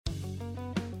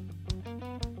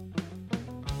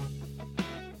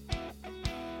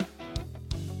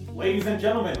Ladies and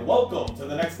gentlemen, welcome to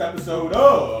the next episode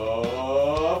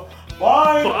of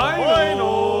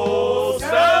Vinyl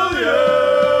Stallions!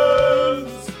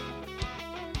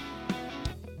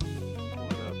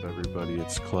 What up, everybody?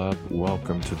 It's Club.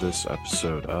 Welcome to this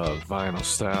episode of Vinyl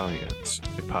Stallions,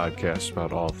 a podcast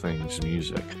about all things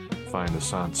music. Find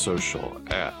us on social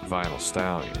at Vinyl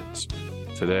Stallions.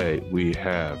 Today, we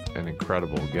have an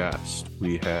incredible guest.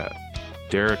 We have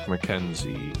Derrick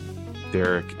McKenzie.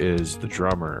 Derrick is the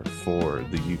drummer for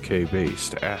the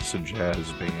UK-based acid jazz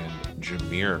band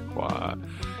Jamiroquai.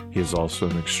 He is also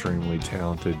an extremely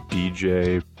talented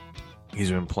DJ. He's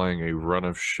been playing a run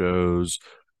of shows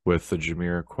with the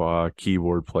Jamiroquai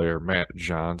keyboard player Matt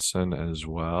Johnson as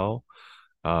well.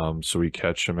 So we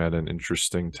catch him at an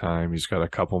interesting time. He's got a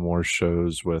couple more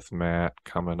shows with Matt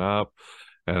coming up,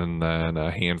 and then a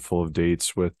handful of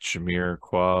dates with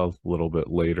Jamiroquai a little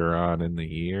bit later on in the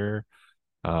year.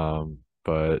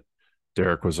 But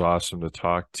Derrick was awesome to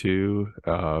talk to.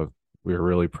 We're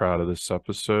really proud of this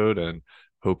episode and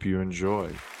hope you enjoy.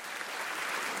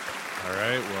 All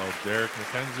right, well, Derrick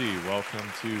McKenzie, welcome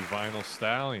to Vinyl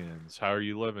Stallions. How are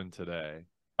you living today?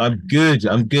 I'm good.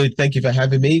 Thank you for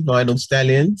having me, Vinyl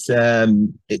Stallions.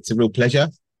 It's a real pleasure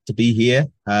to be here,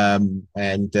 and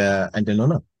an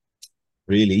honor.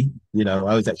 Really,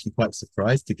 I was actually quite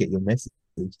surprised to get your message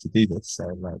to do this. So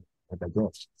I'm like, oh my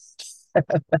gosh!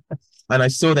 And I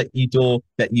saw that you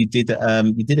did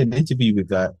an interview with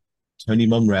Tony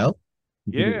Monreal.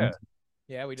 Yeah,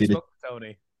 we just spoke with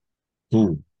Tony.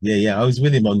 Cool. Yeah. I was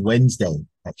with him on Wednesday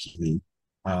actually.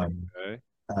 Okay.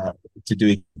 To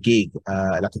do a gig,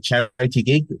 like a charity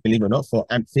gig, believe it or not, for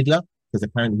Amp Fiddler, because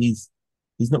apparently he's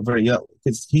not very young,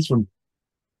 because he's from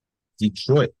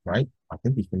Detroit, right? I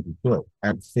think he's from Detroit.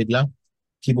 Amp Fiddler,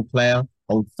 keyboard player,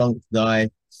 old funk guy,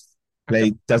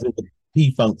 does all the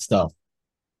P-funk stuff.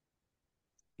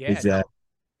 Yeah.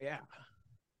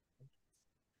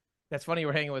 That's funny.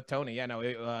 We're hanging with Tony. Yeah, no,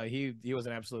 he was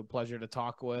an absolute pleasure to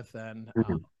talk with, and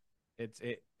it's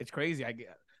crazy.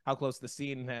 How close the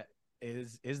scene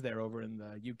is there over in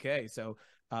the UK. So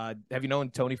have you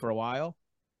known Tony for a while?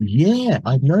 Yeah,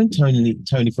 I've known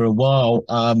Tony for a while,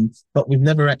 but we've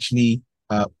never actually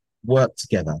worked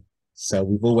together. So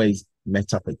we've always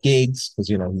met up at gigs, because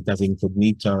he does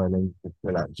Incognito, and then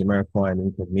like Jamiroquai and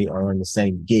Incognito are on the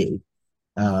same gig.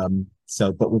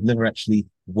 But we've never actually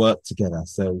worked together.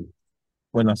 So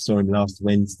when I saw him last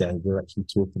Wednesday, we were actually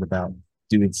talking about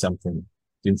doing something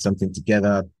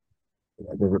together,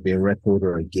 whether it be a record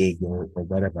or a gig or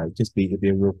whatever. It'd be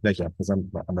a real pleasure, because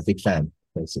I'm a big fan,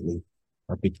 basically.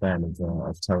 I'm a big fan of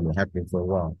Tony. Have been for a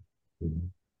while.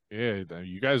 Yeah,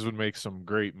 you guys would make some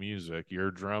great music.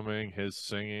 Your drumming, his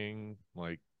singing,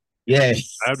 yeah,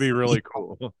 that'd be really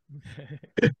cool.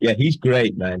 Yeah, he's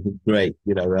great, man. He's great.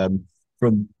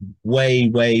 From way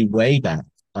back.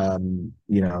 I've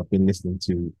been listening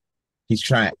to his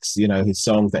tracks, his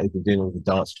songs that he's been doing, all the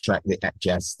dance track, the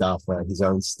jazz stuff, his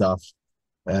own stuff.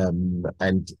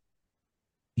 And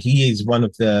he is one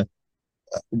of the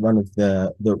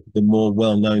more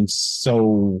well-known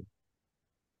soul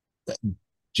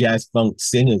jazz funk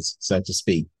singers, so to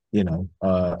speak, in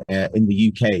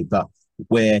the UK, but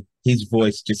where his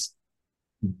voice just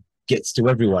gets to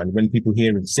everyone. When people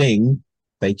hear him sing,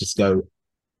 they just go,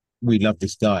 we love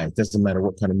this guy. It doesn't matter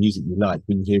what kind of music you like.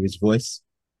 When you hear his voice,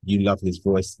 you love his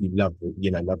voice. You love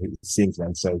what he sings,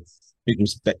 man. So big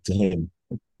respect to him.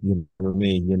 You know what I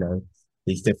mean?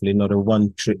 He's definitely not a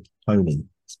one-trick pony.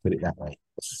 Let's put it that way.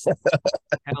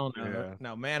 Hell no. Yeah.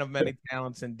 No, man of many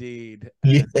talents indeed.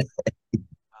 Yeah.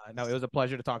 No, it was a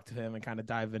pleasure to talk to him and kind of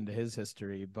dive into his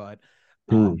history. But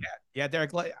yeah,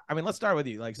 Derrick. Let's start with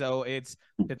you. So it's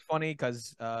funny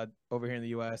because over here in the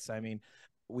U.S.,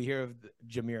 we hear of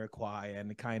Jamiroquai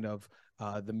and kind of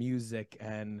the music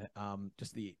and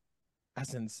just the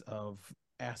essence of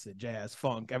acid, jazz,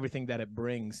 funk, everything that it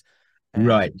brings. And,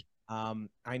 Right.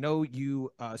 I know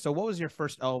you. So what was your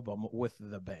first album with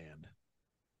the band?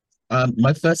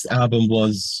 My first album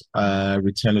was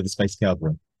Return of the Space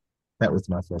Cowboy. That was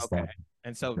my first album.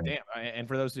 And so, and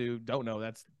for those who don't know,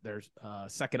 that's their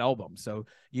second album. So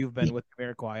you've been with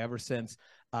Jamiroquai ever since.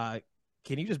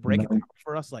 Can you just break it down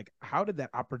for us? How did that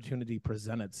opportunity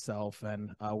present itself?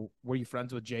 And were you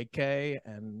friends with JK?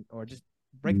 Or just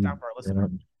break it down for our listeners?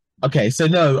 Okay, so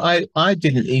no, I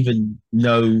didn't even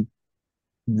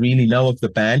really know of the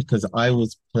band, because I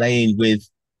was playing with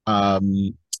a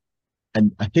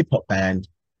hip hop band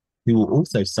who were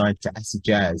also signed to acid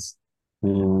jazz,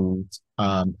 called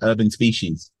Urban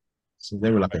Species. So they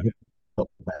were like a hip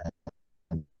hop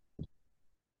band,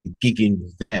 gigging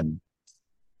with them,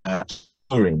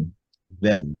 touring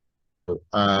them,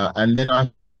 and then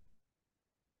I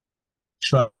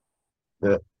trust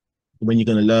that when you're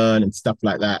going to learn and stuff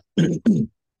like that.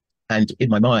 And in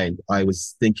my mind, I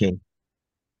was thinking,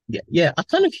 yeah, I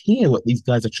kind of hear what these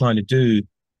guys are trying to do,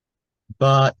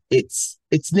 but it's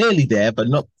nearly there, but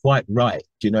not quite right.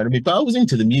 Do you know what I mean? But I was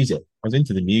into the music. I was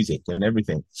into the music and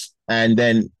everything. And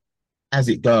then as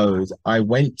it goes,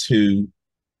 after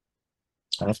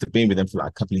being with them for like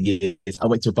a couple of years, I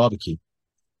went to a barbecue.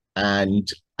 And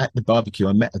at the barbecue,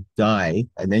 I met a guy,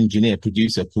 an engineer,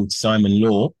 producer called Simon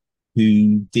Law,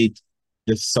 who did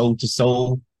the Soul to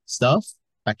Soul stuff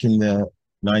back in the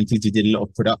 90s. He did a lot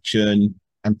of production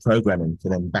and programming for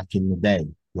them back in the day.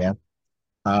 Yeah.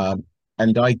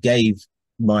 And I gave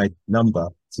my number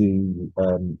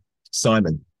to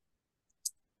Simon.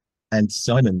 And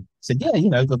Simon said, yeah,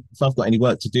 if I've got any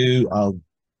work to do, I'll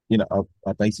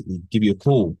basically give you a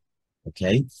call.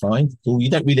 Okay, fine, cool. You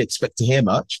don't really expect to hear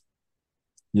much.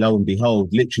 Lo and behold,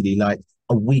 literally like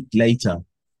a week later,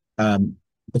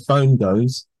 the phone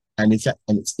goes and it's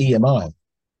EMI,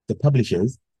 the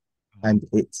publishers, and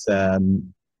it's the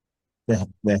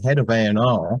head of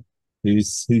A&R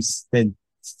who's then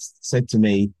said to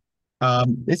me,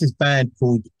 "This is a band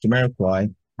called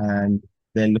Jamiroquai, and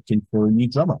they're looking for a new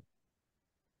drummer."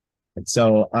 And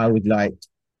so I would like,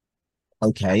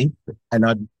 okay, and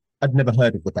I'd never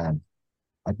heard of the band.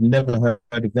 I'd never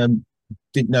heard of them.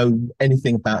 Didn't know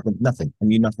anything about them. Nothing. I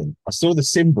knew nothing. I saw the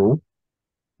symbol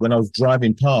when I was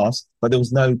driving past, but there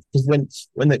was no, because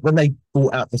when they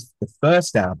brought out the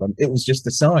first album, it was just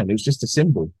a sign. It was just a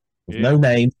symbol. There's no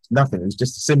name, nothing. It was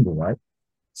just a symbol, right?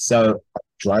 So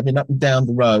driving up and down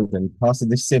the road and passing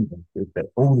this symbol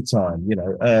all the time,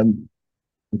 and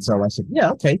so I said,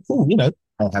 yeah, okay, cool,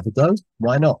 I'll have a go.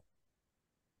 Why not?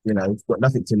 Got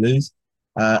nothing to lose.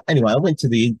 Anyway, I went to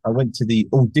the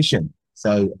audition.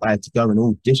 So I had to go and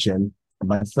audition. And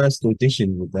my first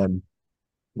audition with them,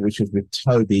 which was with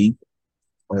Toby,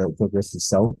 God rest his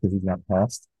soul, because he's now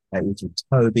passed. It was with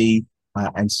Toby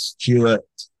and Stuart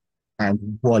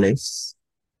and Wallace.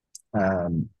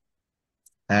 And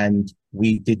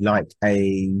we did like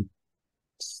I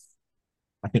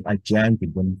think I jammed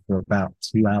with them for about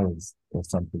 2 hours or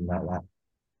something like that.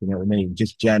 You know what I mean?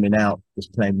 Just jamming out,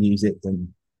 just playing music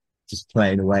and just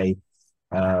playing away,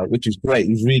 which was great.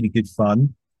 It was really good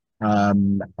fun.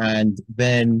 And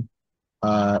then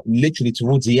literally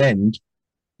towards the end,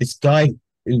 I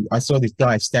saw this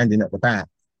guy standing at the back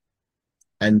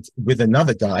and with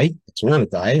another guy, a taller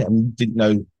guy, and didn't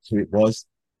know who it was,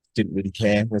 didn't really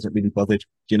care, wasn't really bothered.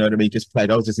 Do you know what I mean? Just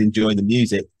played. I was just enjoying the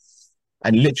music.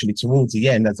 And literally towards the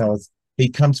end, he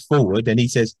comes forward and he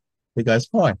goes,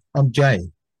 "Hi, I'm Jay."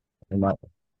 I'm like,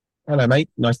 "Hello, mate.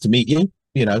 Nice to meet you."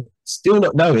 Still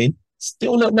not knowing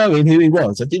who he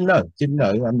was. I didn't know.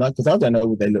 I'm like, because I don't know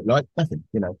what they look like. Nothing,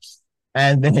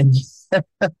 And then,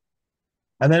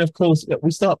 and then of course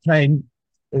we start playing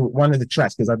one of the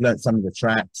tracks because I've learned some of the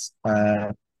tracks.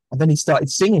 And then he started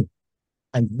singing,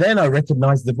 and then I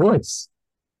recognized the voice,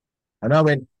 and I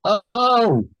went,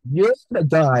 "Oh, you're the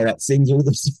guy that sings all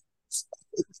the songs."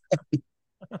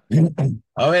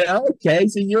 I went, "Okay,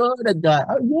 so you're the guy.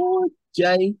 Oh, you're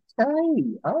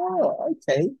JK. Oh,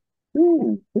 okay,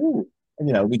 cool."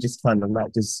 And we just kind of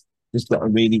like just got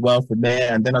on really well from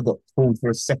there. And then I got called for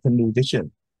a second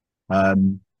audition,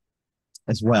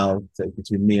 as well, so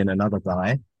between me and another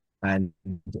guy, and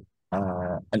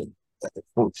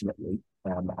fortunately,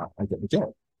 I got the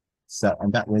job. So,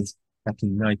 and that was back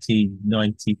in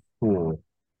 1994.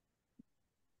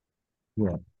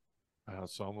 Yeah.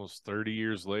 So almost 30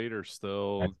 years later,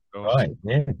 still That's going. right.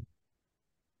 Yeah.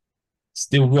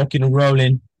 Still rocking and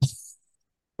rolling.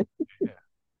 Yeah.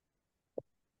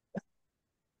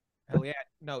 Hell yeah.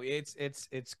 No, it's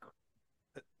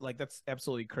like, that's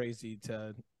absolutely crazy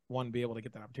to be able to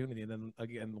get that opportunity. And then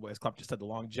again, as Klopp just said, the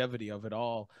longevity of it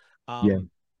all. Yeah.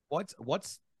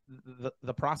 What's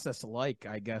the process like,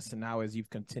 I guess, and now as you've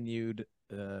continued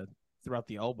throughout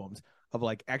the albums of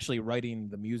like actually writing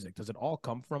the music? Does it all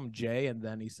come from Jay and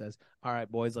then he says, "All right,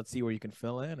 boys, let's see where you can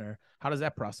fill in," or how does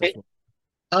that process work?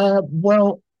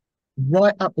 Well,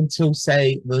 right up until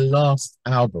say the last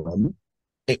album,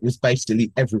 it was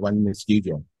basically everyone in the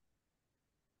studio.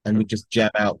 And we just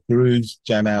jam out grooves,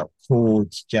 jam out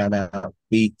chords, jam out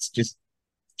beats, just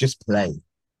play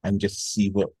and just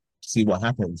see what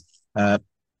happens.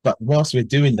 But whilst we're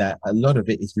doing that, a lot of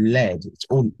it is led. It's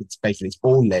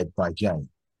all led by Jay,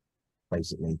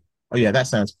 basically. "Oh yeah, that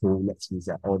sounds cool. Let's use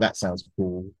that." Or "That sounds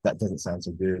cool. That doesn't sound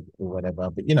so good," or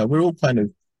whatever. But we're all kind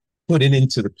of putting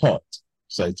into the pot,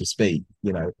 so to speak.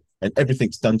 And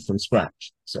everything's done from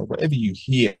scratch. So whatever you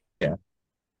hear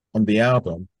on the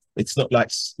album, it's not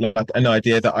like an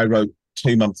idea that I wrote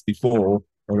 2 months before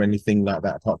or anything like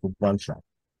that apart from one track,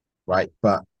 right?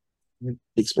 But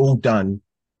it's all done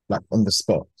like on the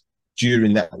spot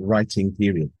during that writing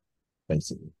period,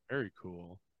 basically. Very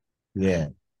cool. Yeah.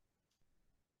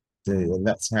 And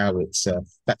that's how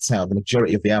that's how the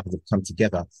majority of the albums have come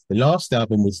together. The last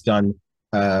album was done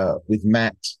with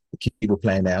Matt, the keyboard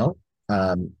player now,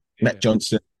 Matt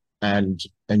Johnson and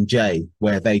Jay,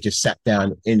 where they just sat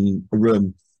down in a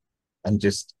room and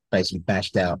just basically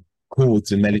bashed out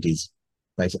chords and melodies,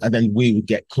 basically. And then we would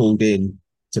get called in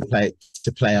to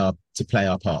play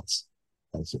our parts,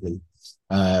 basically.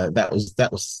 That was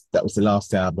the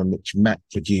last album which Matt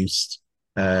produced,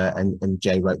 and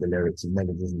Jay wrote the lyrics and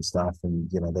melodies and stuff, and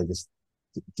they just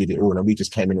did it all, and we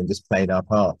just came in and just played our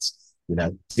parts,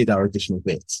 did our additional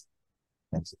bits,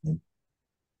 basically.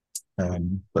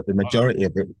 But the majority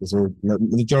of it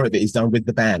is done with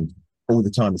the band all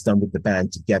the time. It's done with the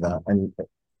band together, and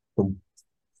from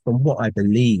what I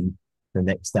believe, the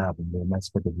next album will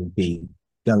most probably be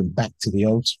going back to the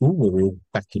old school, where we're all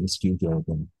back in the studio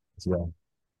again as well.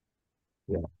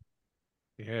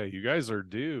 Yeah, you guys are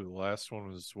due. The last one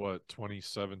was what,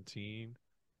 2017?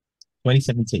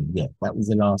 2017, yeah. That was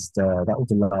the last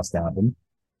album.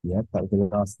 Yeah, that was the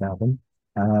last album.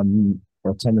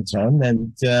 Automaton,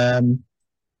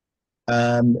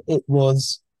 and it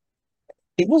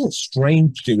wasn't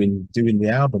strange doing the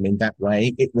album in that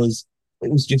way. It was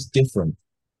just different,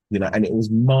 and it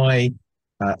was my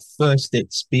first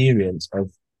experience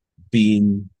of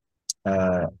being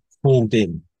called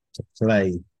in to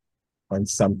play on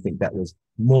something that was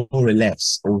more or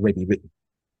less already written,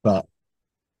 but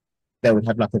they would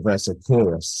have like a verse or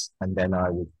chorus, and then I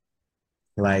would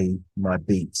play my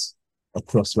beats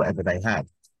across whatever they had.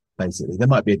 Basically, there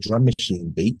might be a drum machine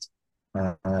beat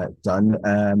done,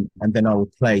 and then I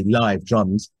would play live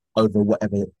drums over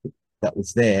whatever that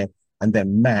was there, and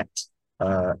then Matt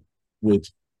would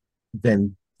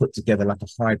then put together like a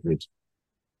hybrid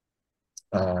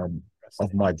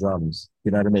of my drums.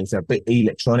 You know what I mean? So a bit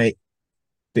electronic,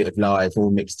 bit of live,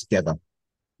 all mixed together.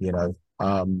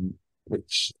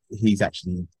 Which he's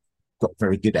actually got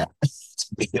very good at,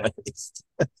 to be honest.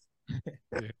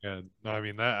 Yeah, no, I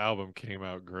mean, that album came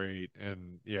out great,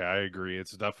 and yeah, I agree.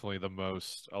 It's definitely the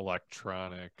most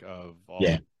electronic of all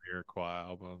the Jamiroquai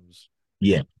albums.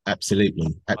 Yeah,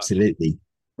 absolutely. I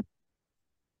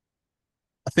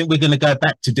think we're going to go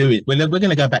back to do it. We're going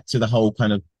to go back to the whole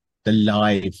kind of the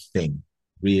live thing,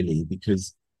 really,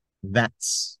 because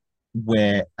that's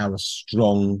where our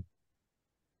strong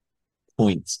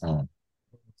points are.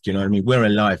 Do you know what I mean? We're a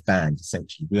live band,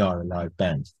 essentially. We are a live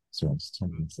band. So I was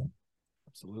telling myself.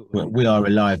 Absolutely. We are a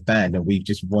live band, and we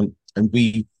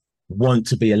want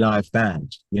to be a live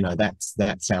band.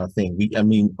 That's our thing.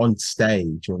 On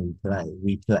stage when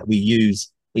we play, we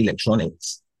use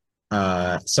electronics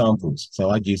samples. So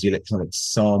I'd use electronic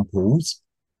samples,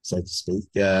 so to speak,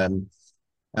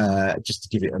 just to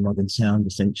give it a modern sound,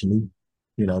 essentially.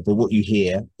 But what you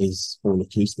hear is all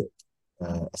acoustic,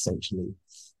 essentially.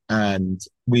 And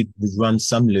we would run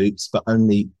some loops, but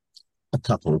only a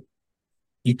couple.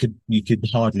 You could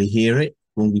hardly hear it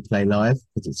when we play live,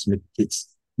 because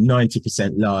it's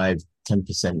 90% live,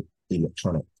 10%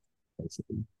 electronic,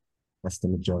 basically. That's the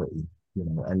majority,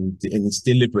 and it's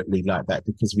deliberately like that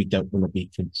because we don't want to be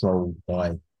controlled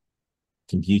by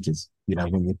computers,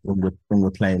 when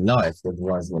we're playing live.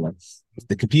 Otherwise, if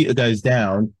the computer goes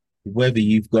down, whether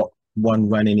you've got one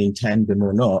running in tandem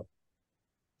or not,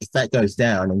 if that goes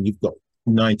down and you've got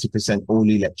 90% all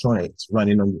electronics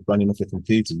running off your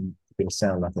computer, you're going to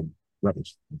sound like a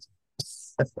rubbish.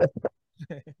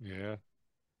 Yeah.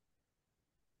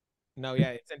 No, yeah,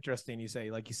 it's interesting. You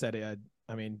said,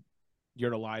 I mean,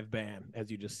 you're a live band, as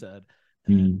you just said.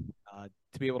 And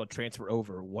to be able to transfer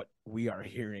over what we are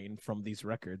hearing from these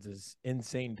records is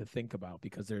insane to think about,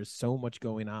 because there's so much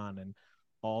going on and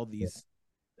all these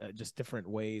just different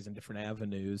ways and different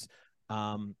avenues.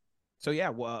 So yeah,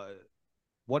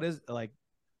 what is like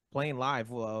playing live?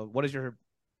 What is your,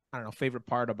 I don't know, favorite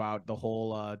part about the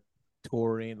whole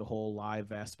touring, the whole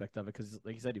live aspect of it? Because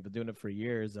like you said, you've been doing it for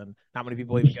years, and not many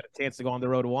people even get a chance to go on the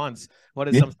road once. What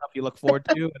is some stuff you look forward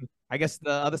to? And I guess the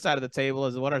other side of the table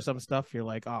is, what are some stuff you're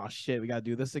like, oh shit, we got to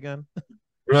do this again?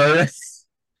 Right.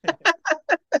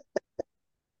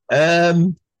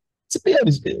 To be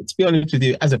honest with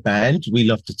you, as a band, we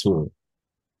love to tour.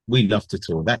 We love to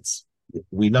tour.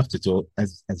 We love to talk,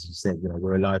 as you said,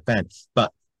 we're a live band,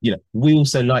 but we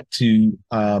also like to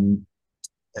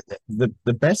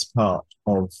the best part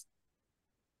of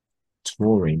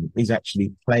touring is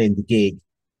actually playing the gig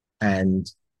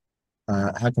and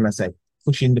how can I say,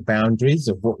 pushing the boundaries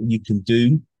of what you can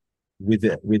do with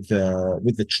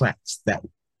the tracks that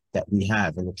that we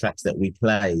have and the tracks that we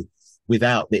play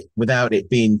without it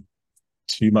being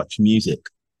too much music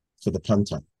for the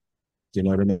punter. Do you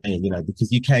know what I mean? You know,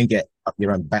 because you can get up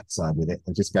your own backside with it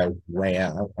and just go way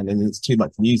out, and then it's too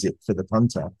much music for the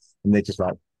punter, and they're just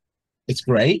like, it's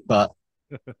great, but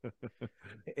we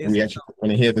actually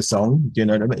want to hear the song. Do you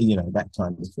know what I mean? You know, that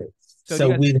kind of thing.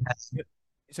 So do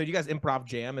you guys improv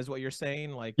jam is what you're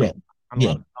saying? Like yeah, on a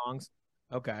lot of songs?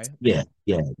 Okay. Yeah.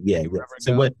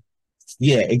 So what?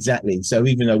 Yeah, exactly. So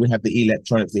even though we have the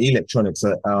electronics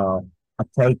are a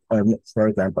not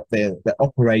program, but they're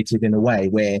operated in a way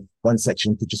where one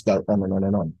section could just go on and on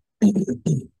and on.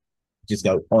 Just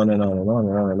go on and on and on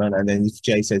and on and on. And then if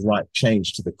Jay says, right,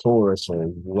 change to the chorus or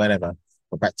whatever,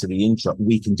 or back to the intro,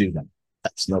 we can do that.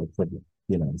 That's not a problem,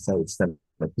 you know. So it's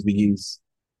because we use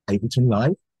Ableton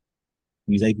Live.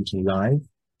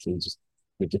 So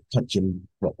we're just touching.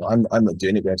 Well, I'm not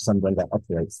doing it. We have someone that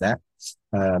operates that,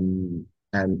 and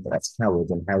that's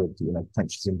Howard. And Howard, you know,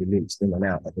 punches in the loops in and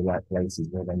out at the right places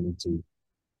where they need to,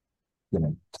 you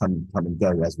know, come and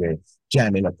go as we're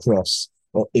jamming across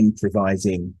or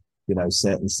improvising, you know,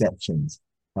 certain sections.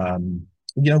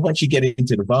 You know, once you get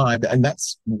into the vibe, and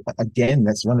that's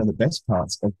one of the best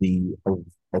parts of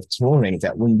of touring, is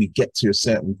that when we get to a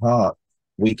certain part,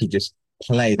 we could just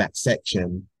play that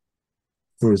section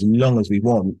for as long as we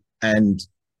want and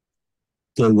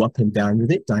go up and down with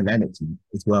it dynamically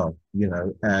as well, you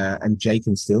know. And Jay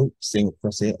can still sing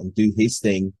across it and do his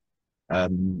thing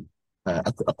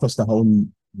across the whole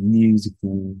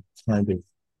musical kind of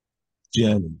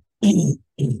journey,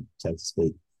 so to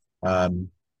speak,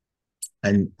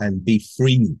 and be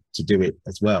free to do it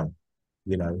as well,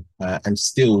 you know, and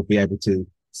still be able to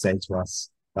say to us,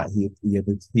 like he'd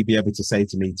be able to say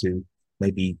to me to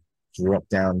maybe drop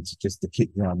down to just the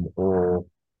kick drum or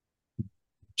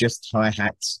just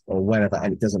hi-hats or whatever,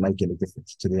 and it doesn't make any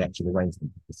difference to the actual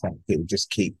arrangement. It will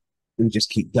just keep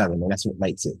going, and that's what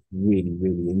makes it really,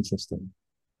 really interesting,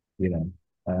 you know.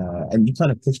 And you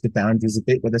kind of push the boundaries a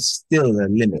bit, but there's still a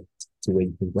limit to where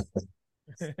you can go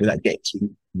without getting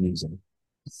too amusing.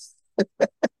 I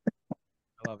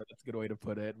love it. That's a good way to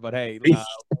put it. But hey,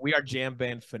 we are jam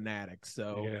band fanatics,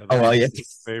 so yeah,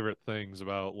 favorite things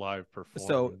about live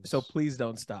performance. So please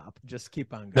don't stop. Just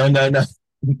keep on going. No.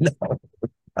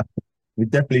 We're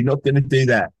definitely not going to do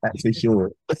that. That's for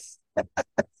sure.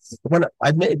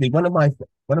 Admittedly, one of my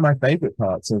favorite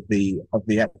parts of the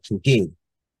actual gig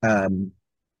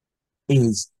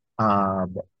is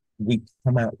we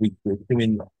come out. We're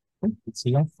doing, I think it's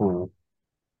level,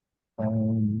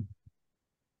 and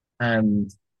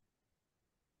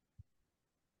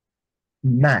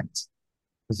Matt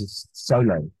was a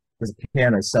solo, was a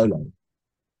piano solo,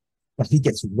 but he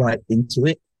gets right into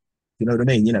it. You know what I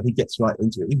mean? You know, he gets right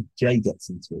into it. Even Jay gets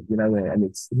into it, you know, and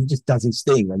he just does his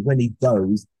thing. And when he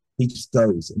goes, he just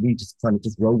goes, and we just kind of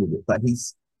just roll with it. But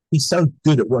he's so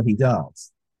good at what he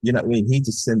does. You know what I mean? He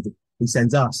sends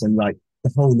us and like the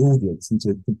whole audience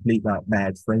into a complete like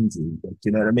mad frenzy. Do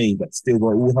you know what I mean? But still,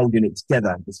 we're all holding it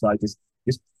together. It's like just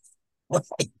and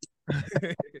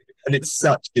it's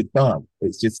such good fun.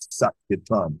 It's just such good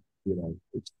fun. You know,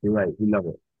 it's great. We love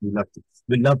it.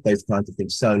 We love those kinds of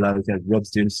things. Solos, you know,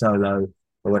 Rob's doing a solo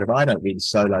or whatever. I don't really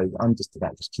solo. I'm just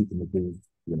about just keeping the groove,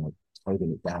 you know,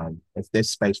 holding it down. If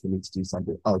there's space for me to do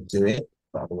something, I'll do it.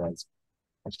 But otherwise,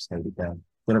 I just hold it down.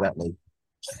 What about me?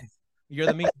 You're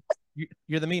the meat.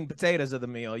 You're the meat and potatoes of the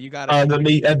meal. You got it. The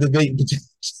meat and the meat.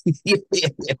 Yeah.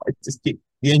 Just the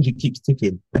engine keeps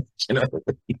ticking. You know.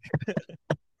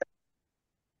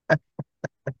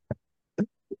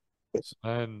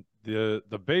 And the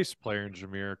bass player in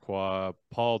Jamiroquai,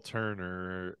 Paul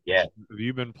Turner. Yeah. Have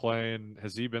you been playing?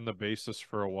 Has he been the bassist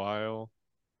for a while?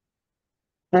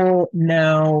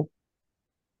 Now,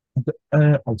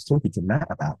 I was talking to Matt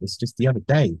about this just the other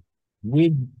day.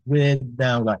 We're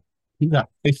now like he's like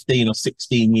 15 or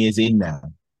 16 years in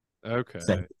now. Okay.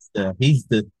 So he's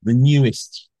the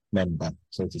newest member,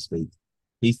 so to speak.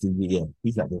 He's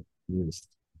like the newest.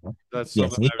 That's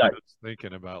something I was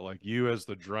thinking about. Like you as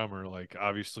the drummer, like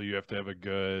obviously you have to have a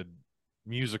good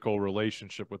musical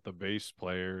relationship with the bass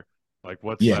player. Like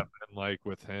what's that been like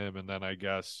with him? And then I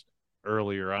guess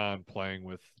earlier on playing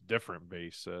with different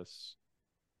bassists.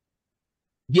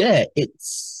 Yeah,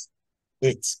 it's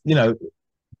you know,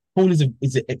 Paul is an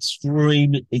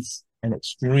extremely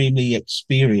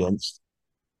experienced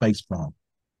bass player,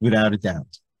 without a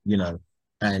doubt, you know.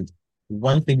 And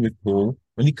one thing with Paul,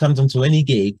 when he comes onto any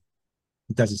gig,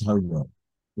 he does his homework.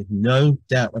 With no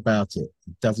doubt about it.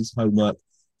 He does his homework.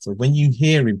 So when you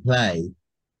hear him play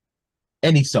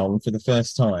any song for the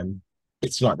first time,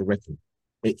 it's like the record.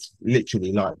 It's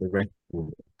literally like the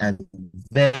record. And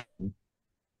then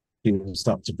he will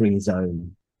start to bring his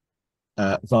own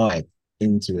vibe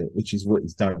into it, which is what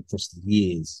he's done across the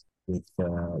years with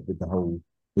the whole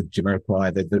with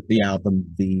Jamiroquai, the album,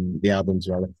 the albums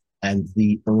rather, and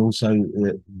also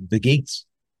the gigs.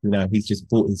 You know, he's just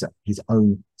brought his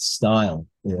own style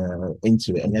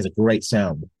into it, and he has a great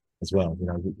sound as well. You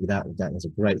know, without that, there's a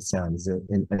great sound. He's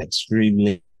an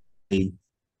extremely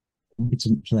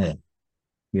competent player.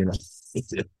 You know,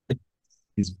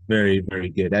 he's very, very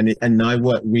good, and I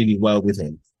work really well with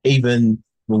him. Even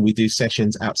when we do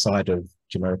sessions outside of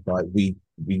Jamiroquai, we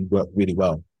work really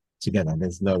well together.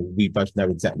 We both know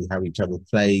exactly how each other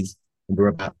plays, and we're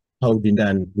about holding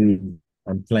down the groove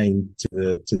and playing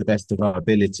to the best of our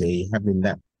ability, having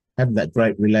that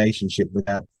great relationship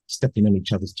without stepping on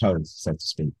each other's toes, so to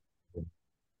speak.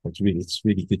 It's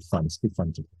really good fun. It's good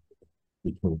fun to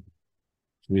be cool.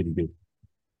 It's really good.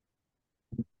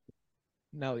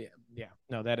 No,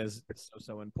 no, that is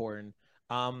so important.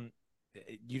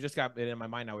 You just got it in my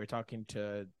mind now. We were talking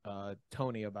to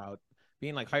Tony about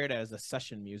being like hired as a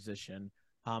session musician.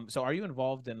 So are you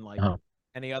involved in like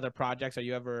any other projects? Are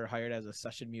you ever hired as a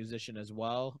session musician as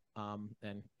well?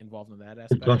 And involved in that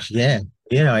aspect? Gosh, yeah,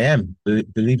 I am.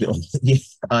 Believe it or not, yeah,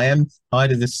 I am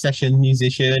hired as a session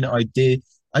musician. I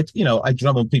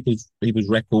drum on people's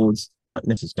records, not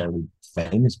necessarily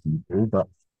famous people, but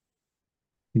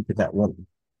people that want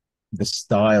the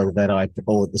style that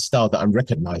I'm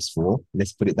recognized for.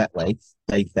 Let's put it that way.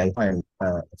 They hire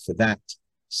for that.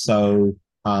 So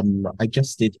I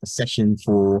just did a session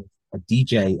for a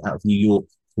DJ out of New York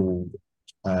called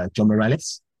John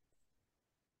Morales,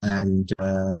 and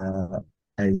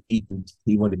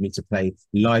he wanted me to play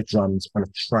live drums on a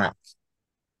track,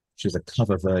 which is a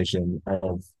cover version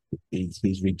of he's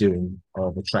redoing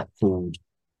of a track called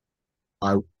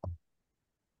I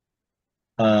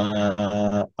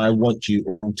Want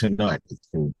You All Tonight. It's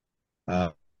called.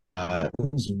 It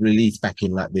was released back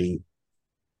in like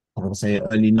I want to say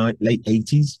late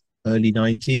 80s, early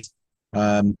 90s.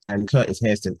 And Curtis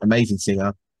Hairston, amazing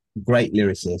singer, great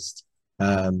lyricist.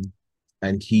 And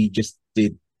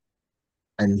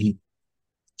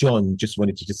John just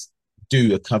wanted to just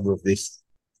do a cover of this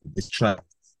track,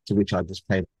 to which I just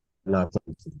played live.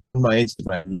 On my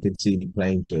Instagram, you can see me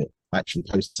playing to it. I actually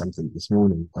posted something this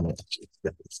morning on it.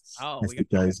 That's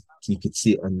because you could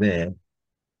see it on there.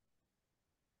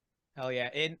 Hell yeah!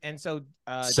 And so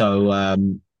I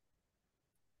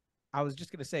was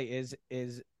just gonna say, is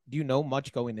do you know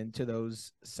much going into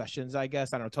those sessions? I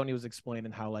guess I don't know. Tony was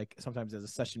explaining how like sometimes as a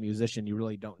session musician, you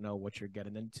really don't know what you're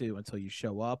getting into until you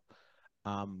show up,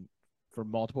 for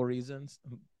multiple reasons.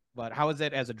 But how is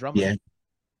it as a drummer?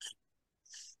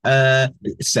 Yeah,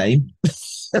 same.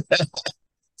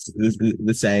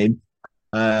 The same.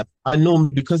 I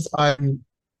normally, because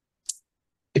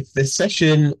if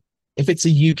it's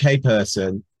a UK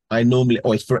person, I normally,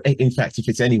 or in fact, if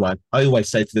it's anyone, I always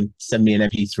say to them, send me an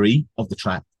MP3 of the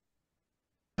track.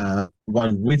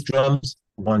 One with drums,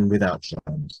 one without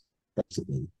drums,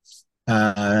 basically.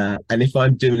 And if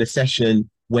I'm doing a session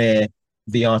where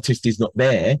the artist is not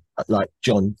there, like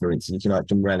John, for instance, like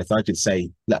John Morales, I could say,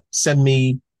 look, send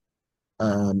me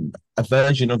a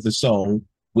version of the song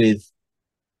with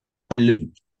a loop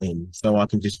in, so I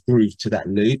can just groove to that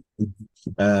loop.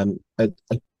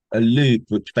 A loop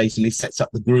which basically sets up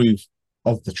the groove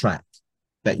of the track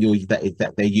that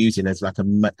they're using as like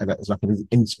an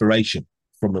inspiration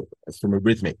from a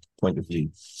rhythmic point of view.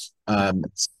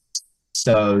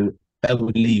 So that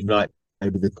would leave like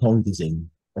maybe the congas in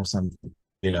or something,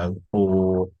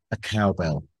 or a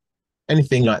cowbell,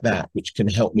 anything like that, which can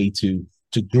help me to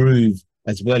groove,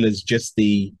 as well as just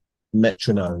the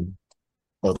metronome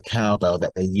or the cowbell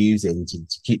that they're using to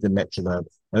keep the metronome.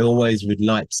 I always would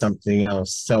like something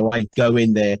else. So I go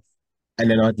in there and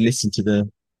then I'd listen to the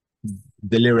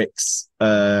lyrics,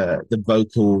 the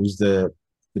vocals, the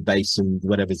bass and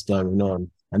whatever's going on,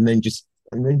 and then just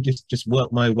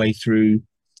work my way through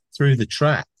the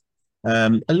track.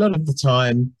 A lot of the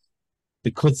time,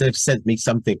 because they've sent me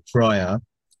something prior,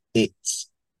 it's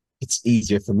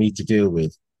easier for me to deal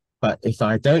with. But if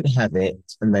I don't have it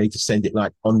and they just send it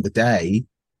like on the day,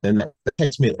 then that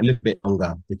takes me a little bit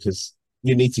longer, because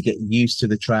you need to get used to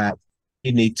the track.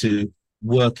 You need to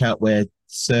work out where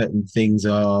certain things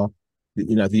are,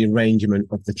 the arrangement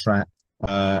of the track,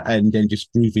 and then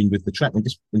just grooving with the track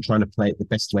and trying to play it the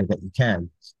best way that you can.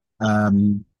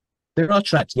 There are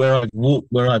tracks where I've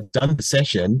done the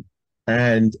session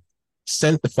and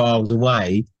sent the files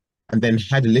away and then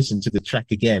had to listen to the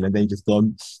track again and then just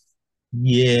gone,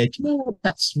 yeah, do you know what?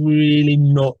 That's really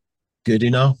not good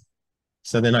enough.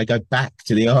 So then I go back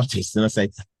to the artist and I say,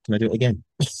 can I do it again?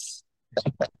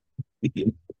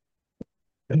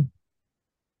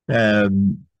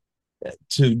 Um,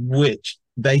 to which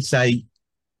they say,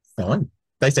 fine.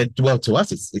 They said, well, to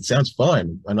us, it sounds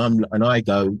fine. And I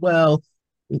go, well,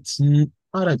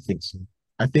 I don't think so.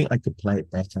 I think I could play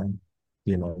it better,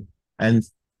 you know. And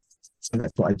so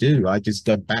that's what I do. I just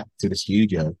go back to the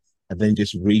studio and then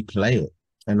just replay it.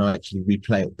 And I actually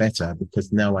replay it better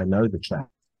because now I know the track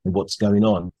and what's going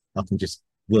on. I can just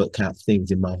work out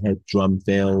things in my head, drum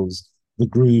fills, the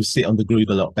groove, sit on the groove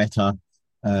a lot better.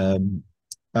 Um,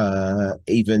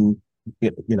 even,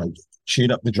 you know,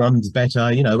 tune up the drums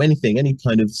better, you know, anything, any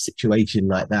kind of situation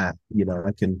like that, you know,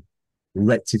 I can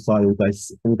rectify all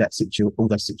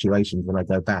those situations when I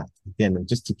go back again, and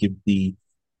just to give the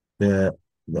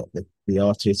the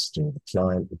artist or the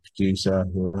client, the producer,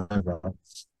 whoever,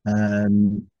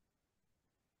 um,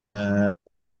 uh,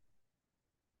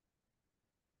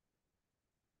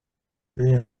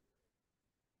 yeah,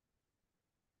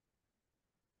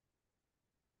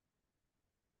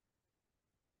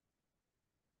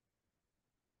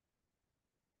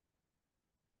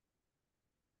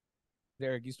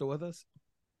 Derek, you still with us?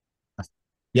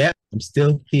 yeah, I'm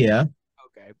still here.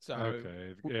 Okay, sorry.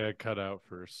 Okay, yeah, it cut out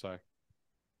for a sec.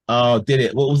 Oh, did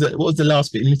it? What was it? What was the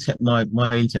last bit? Let me check my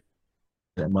internet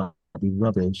might be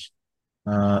rubbish.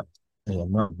 Uh, yeah,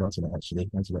 might be internet actually.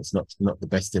 Internet's not the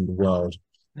best in the world.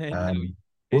 No,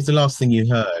 What was the last thing you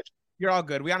heard? you're all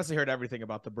good. We honestly heard everything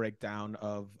about the breakdown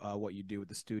of what you do with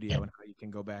the studio and how you can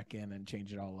go back in and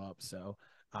change it all up. So,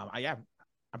 yeah,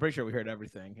 I'm pretty sure we heard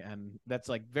everything, and that's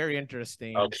like very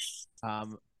interesting. Okay.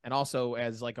 And also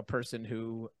as like a person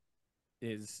who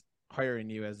is hiring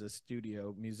you as a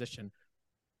studio musician,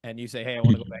 and you say, "Hey, I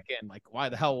want to go back in," like, why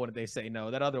the hell wouldn't they say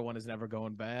no? That other one is never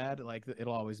going bad. Like,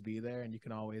 it'll always be there, and you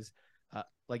can always,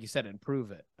 like you said,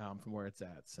 improve it from where it's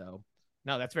at. So,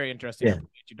 no, that's very interesting. I Yeah.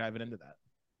 appreciate you diving into that.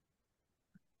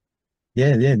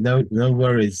 Yeah, no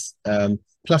worries.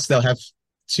 Plus they'll have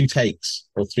two takes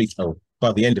or three. Oh,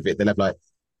 by the end of it, they'll have like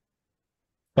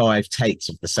five takes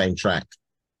of the same track.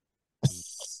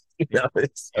 You know,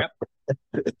 Yep.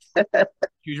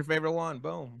 Choose your favorite one.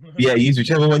 Boom. yeah, use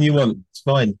whichever one you want. It's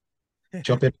fine.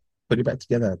 Chop it, put it back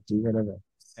together, do whatever.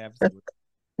 Absolutely.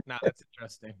 No, that's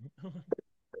interesting.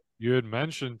 You had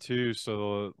mentioned too,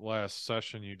 so the last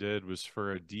session you did was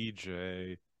for a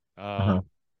DJ. Uh-huh.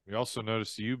 We also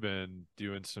noticed you've been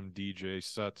doing some DJ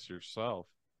sets yourself.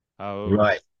 How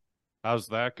Right. how's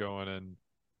that going, and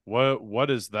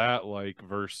what is that like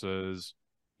versus,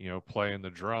 playing the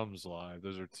drums live?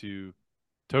 Those are two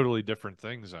totally different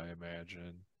things, I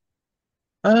imagine.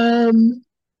 Um,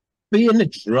 Being a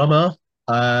drummer,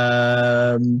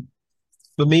 um,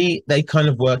 for me, they kind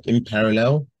of work in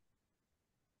parallel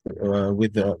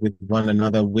with one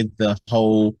another, with the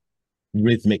whole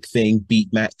rhythmic thing, beat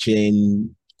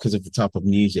matching, because of the type of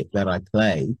music that I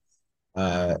play.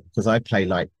 Because I play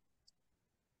like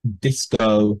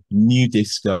disco, new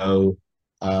disco,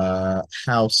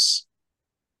 house,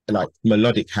 like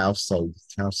melodic house, so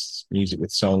house music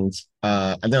with songs.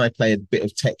 And then I play a bit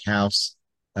of tech house,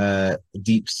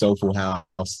 deep soulful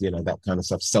house, you know, that kind of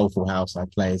stuff. Soulful house I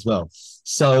play as well.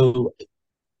 So,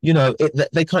 you know,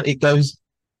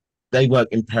 they work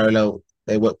in parallel.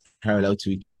 They work parallel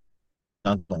to each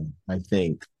other, I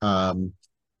think.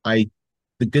 I,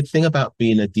 the good thing about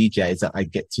being a DJ is that I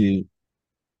get to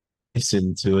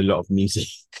listen to a lot of music.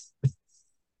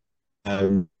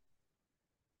 Um,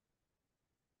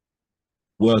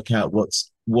 Work out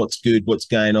what's good, what's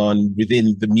going on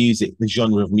within the music, the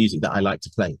genre of music that I like to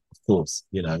play. Of course,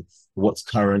 you know what's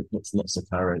current, what's not so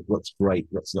current, what's great,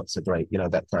 what's not so great. You know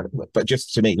that kind of. But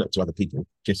just to me, not to other people.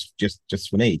 Just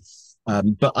for me.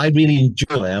 But I really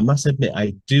enjoy. I must admit,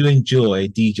 I do enjoy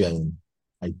DJing.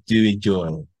 I do enjoy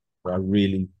it. I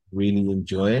really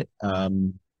enjoy it.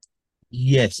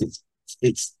 Yes,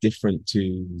 it's different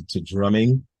to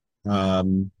drumming.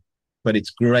 Um, but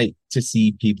it's great to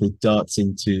see people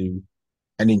dancing to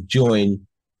and enjoying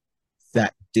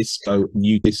that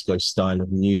new disco style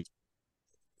of music.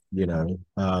 You know,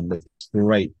 it's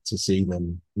great to see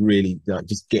them really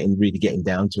just really getting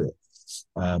down to it.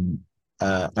 Um,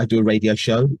 I do a radio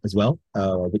show as well,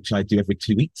 which I do every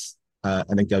 2 weeks,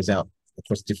 and then goes out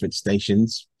across different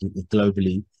stations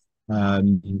globally.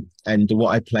 And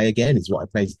what I play again is what I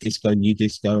play is disco, new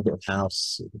disco, a bit of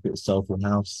house, a bit of soulful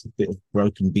house, a bit of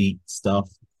broken beat stuff.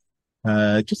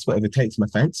 Just whatever takes my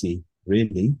fancy,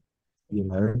 really. You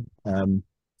know,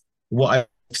 what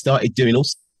I started doing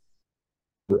also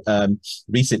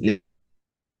recently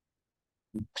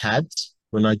pads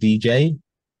when I DJ.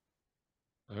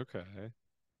 Okay.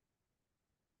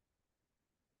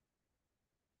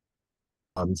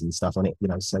 And stuff on it, you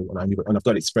know. So and I've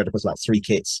got it spread across like three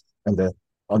kits, and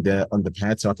on the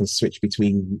pad, so I can switch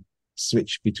between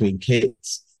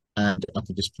kits, and I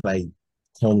can just play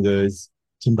congas,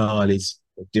 timbales,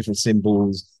 different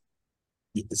cymbals,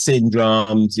 sin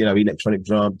drums, electronic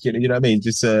drums, you know what I mean?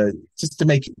 Just to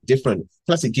make it different.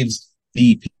 Plus, it gives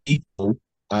the people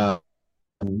um,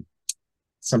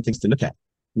 some things to look at.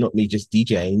 Not me just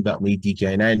DJing, but me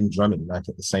DJing and drumming like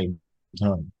at the same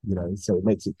time. So it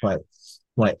makes it quite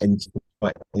quite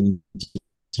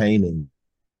entertaining.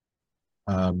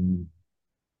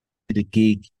 Did a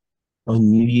gig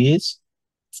on New Year's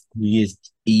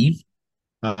Eve,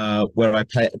 where I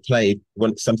played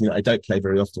something that I don't play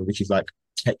very often, which is like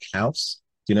tech house.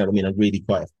 Do you know what I mean? I really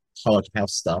quite hard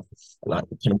house stuff, like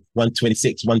kind of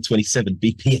 126, 127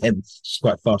 BPM, which is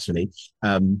quite fast for me.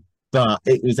 But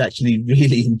it was actually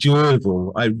really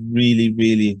enjoyable. I really,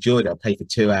 really enjoyed it. I played for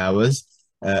 2 hours.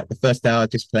 The first hour I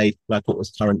just played like what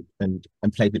was current and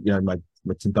played,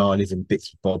 my timbales and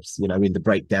bits and bobs, in the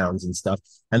breakdowns and stuff.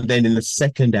 And then in the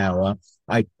second hour,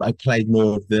 I played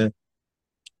more of the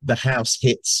house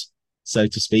hits, so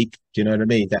to speak. Do you know what I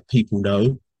mean? That people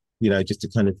know, just to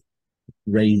kind of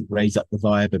raise up the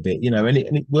vibe a bit,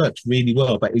 and it worked really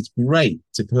well. But it's great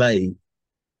to play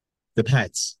the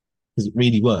pads because it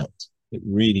really worked. It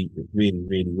really,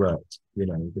 really worked.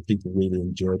 The people really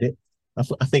enjoyed it.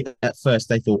 I think at first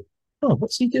they thought, "Oh,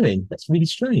 what's he doing? That's really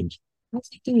strange. What's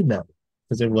he doing that?"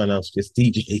 Because everyone else just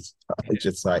DJs. I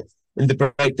just like in the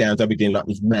breakdowns, I'll be doing like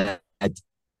these mad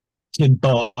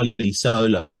timbali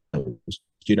solos,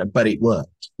 but it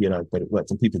worked,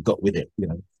 and people got with it,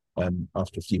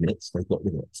 after a few minutes, they got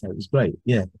with it. So it was great.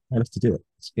 Yeah, I love to do it.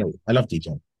 It's great. I love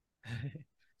DJing.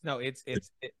 No, it's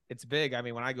big. I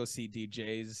mean, when I go see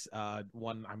DJs,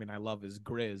 one I love is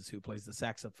Grizz, who plays the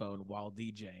saxophone while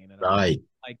DJing, and right,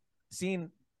 like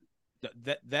seeing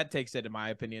that takes it, in my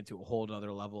opinion, to a whole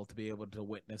other level to be able to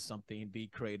witness something, be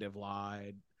creative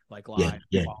live,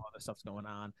 yeah. while other stuff's going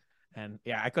on. And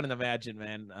yeah, I couldn't imagine,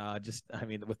 man.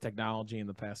 With technology in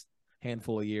the past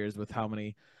handful of years, with how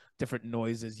many different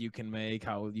noises you can make,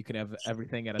 how you can have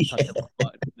everything at a touch of a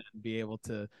button and be able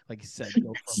to, like you said, go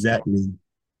from exactly.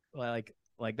 Like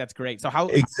that's great. So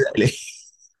exactly.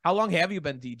 How long have you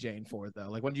been DJing for though?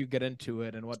 Like when did you get into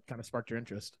it and what kind of sparked your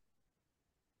interest?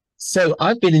 So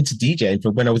I've been into DJing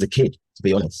from when I was a kid, to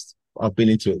be honest. I've been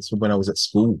into it from when I was at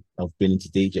school. I've been into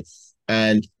DJ.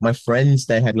 And my friends,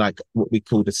 they had like what we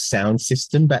called a sound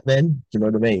system back then. Do you know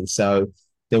what I mean? So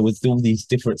there was all these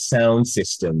different sound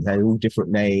systems, they had all different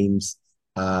names.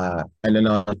 And then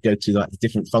I'd go to like the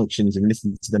different functions and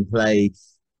listen to them play.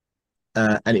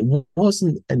 And it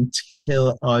wasn't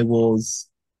until I was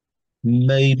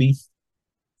maybe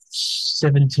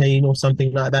 17 or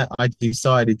something like that, I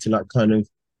decided to like kind of,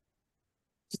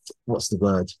 what's the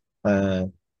word?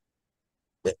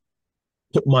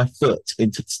 Put my foot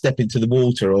step into the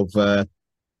water of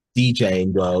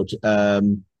DJing world,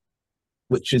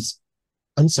 which was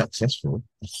unsuccessful.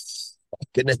 I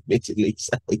can admittedly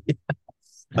say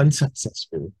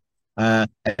unsuccessful. And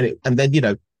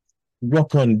then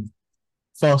rock on.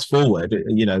 Fast forward,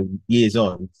 years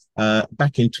on.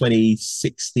 Back in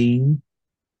 2016,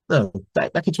 no,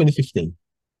 back in 2015,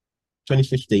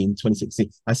 2016,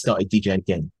 I started DJing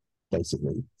again,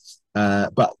 basically.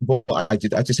 But what I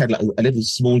did, I just had like a little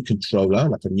small controller,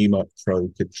 like a Newmark Pro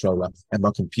controller, and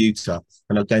my computer,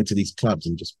 and I'd go into these clubs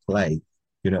and just play.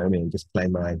 You know what I mean? Just play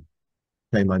my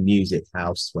music,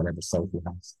 house, whatever, soulful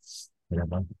house,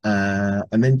 whatever.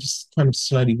 And then just kind of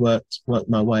slowly worked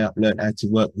my way up, learned how to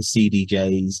work the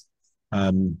CDJs,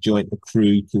 joined a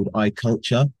crew called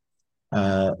iCulture, who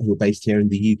are based here in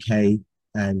the UK,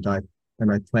 and I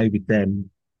played with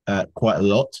them quite a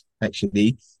lot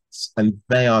actually, and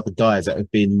they are the guys that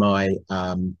have been my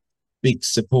big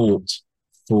support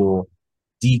for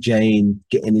DJing,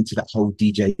 getting into that whole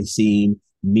DJ scene,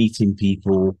 meeting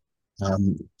people,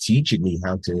 teaching me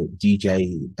how to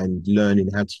DJ and learning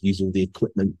how to use all the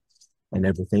equipment and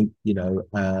everything,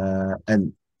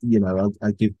 and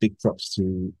I give big props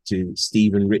to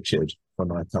Steve and Richard from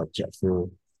iCulture for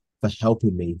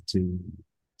helping me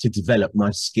to develop my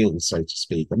skills, so to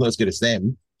speak. I'm not as good as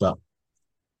them, but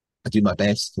I do my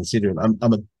best considering I'm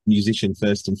a musician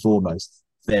first and foremost.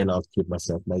 Then I'll put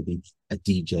myself maybe a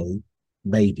DJ,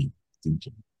 maybe DJ.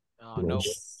 Oh, no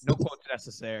quotes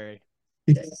necessary.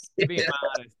 Being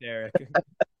honest, Derek.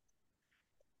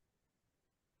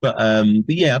 But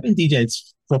yeah, I've been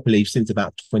DJing properly since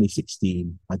about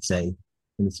 2016, I'd say.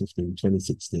 2015,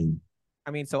 2016.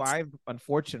 I mean, so I've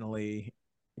unfortunately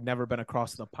never been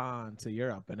across the pond to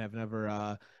Europe and have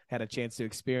never had a chance to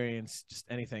experience just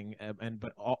anything.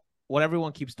 But what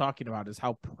everyone keeps talking about is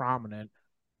how prominent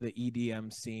the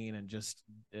EDM scene and just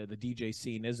the DJ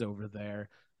scene is over there.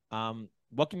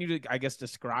 What can you, I guess,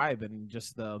 describe in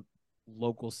just the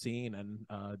local scene and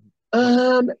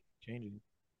changing?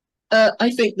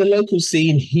 I think the local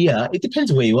scene here, it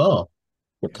depends on where you are,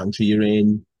 what country you're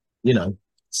in, you know.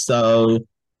 So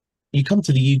you come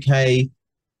to the UK,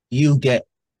 you get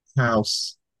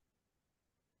house,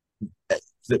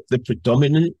 the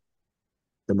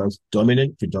most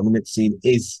predominant scene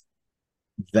is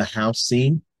the house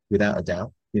scene, without a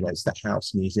doubt. You know, it's the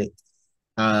house music.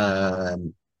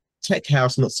 Tech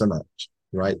house, not so much,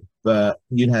 right? But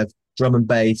you have drum and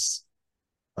bass,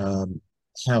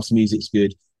 house music's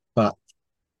good, but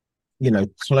you know,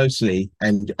 closely,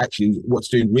 and actually what's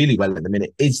doing really well at the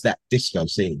minute is that disco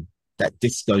scene, that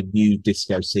new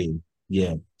disco scene.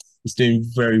 Yeah, it's doing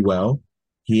very well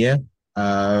here,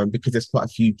 because there's quite a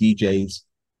few DJs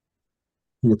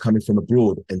who are coming from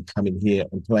abroad and coming here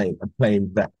and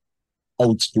playing that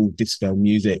old school disco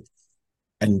music,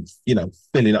 and you know,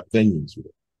 filling up venues with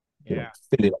it. You know,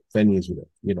 filling up venues with it.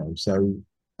 You know, so,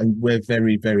 and we're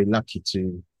very, very lucky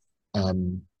to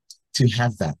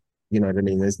have that. You know what I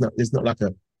mean? There's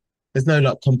no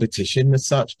like competition as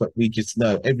such, but we just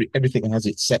know everything has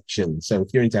its section. So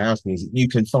if you're into house music, you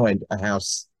can find a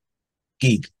house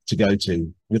gig to go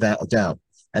to without a doubt.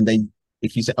 And then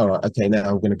if you say, all right, okay, now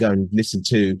I'm going to go and listen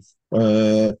to,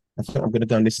 I think I'm going to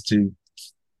go and listen to,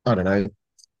 I don't know,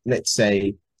 let's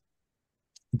say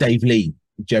Dave Lee,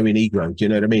 Joey Negro, do you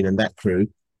know what I mean? And that crew,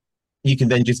 you can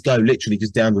then just go literally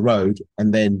just down the road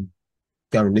and then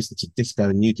go and listen to disco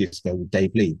and new disco with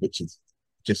Dave Lee, which is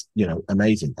just, you know,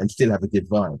 amazing, and still have a good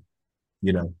vibe,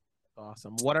 you know.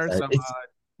 Awesome. What are some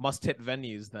must-hit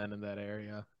venues then in that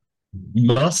area?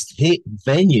 Must-hit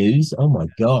venues? Oh my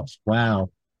gosh, wow.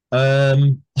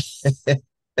 There's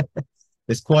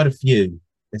quite a few.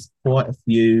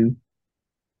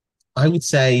 I would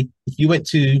say if you went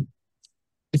to,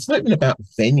 it's not even about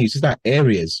venues, it's about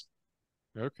areas.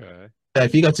 Okay. So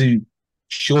if you go to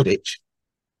Shoreditch,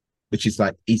 which is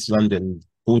like East London,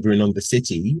 bordering on the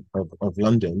city of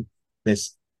London,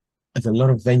 there's a lot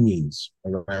of venues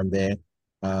around there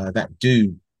that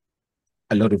do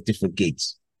a lot of different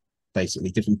gigs,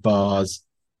 basically different bars.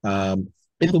 In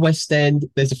the West End,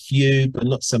 there's a few, but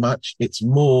not so much. It's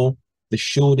more the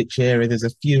Shoreditch area. There's a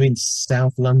few in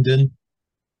South London,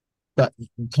 but you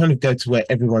kind of go to where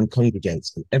everyone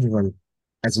congregates. Everyone,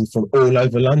 as in from all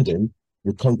over London,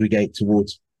 will congregate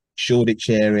towards Shoreditch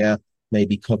area,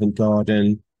 maybe Covent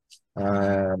Garden,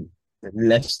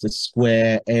 Leicester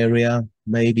Square area,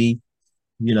 maybe,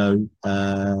 you know,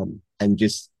 and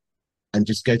just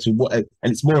go to what, and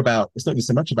it's more about, it's not just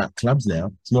so much about clubs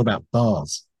now, it's more about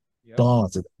bars. Yep.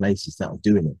 Bars are the places that are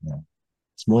doing it now.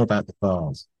 It's more about the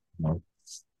bars, you know.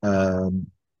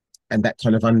 And that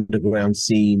kind of underground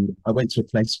scene. I went to a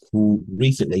place called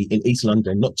recently in East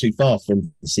London, not too far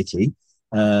from the city,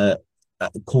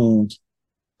 called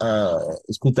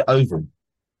it's called the Oval.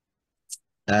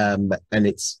 And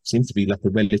it seems to be like a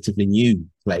relatively new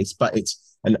place, but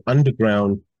it's an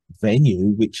underground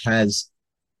venue which has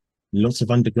lots of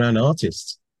underground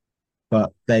artists,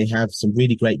 but they have some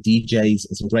really great DJs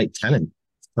and some great talent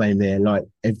playing there like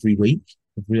every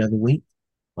other week.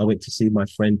 I went to see my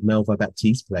friend Melva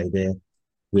Baptiste play there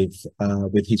with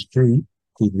his crew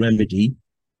called Remedy,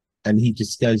 and he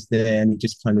just goes there and he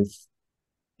just kind of,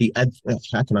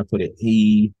 how can I put it?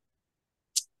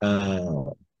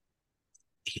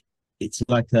 It's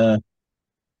like a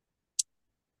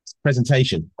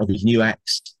presentation of his new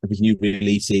acts, of his new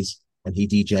releases, and he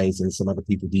DJs and some other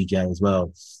people DJ as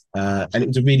well. And it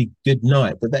was a really good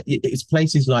night. But it's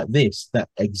places like this that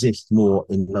exist more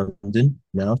in London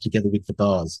now, together with the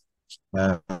bars.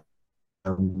 There's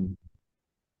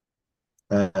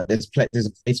a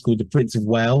place called the Prince of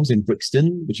Wales in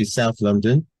Brixton, which is South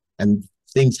London, and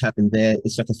things happen there.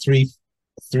 It's like a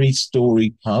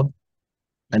three-story pub,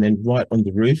 and then right on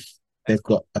the roof, they've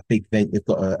got a big vent. They've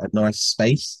got a nice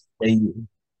space.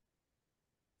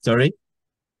 Sorry?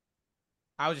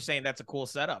 I was just saying that's a cool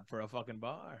setup for a fucking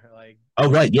bar. Like, oh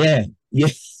right, yeah. Yeah.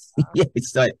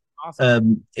 It's like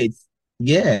awesome.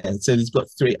 So there's got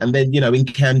three, and then, you know, in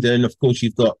Camden, of course,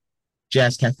 you've got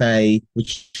Jazz Cafe,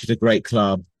 which is a great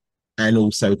club and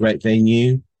also a great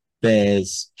venue.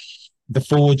 There's the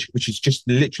Forge, which is just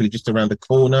literally just around the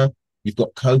corner. You've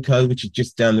got Coco, which is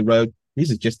just down the road.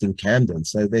 These are just in Camden.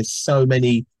 So there's so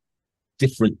many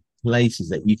different places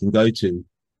that you can go to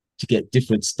get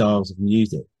different styles of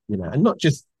music, you know, and not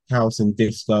just house and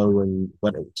disco and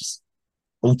whatever, just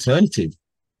alternative,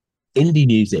 indie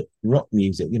music, rock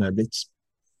music. You know,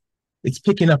 it's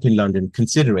picking up in London,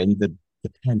 considering the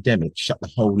pandemic shut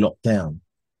the whole lot down.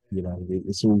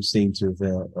 It's all seemed to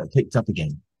have picked up again,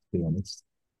 to be honest.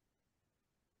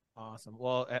 Awesome.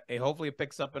 Well, hopefully it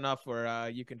picks up enough where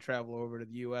you can travel over to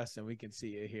the US and we can see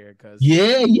you here. Because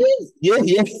Yeah.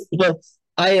 Well,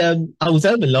 I was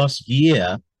over last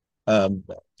year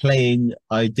playing.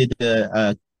 I did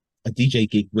a DJ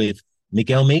gig with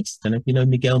Miguel Miggs. Don't know if you know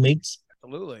Miguel Miggs.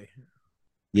 absolutely.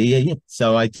 Yeah.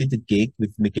 So I did a gig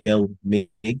with Miguel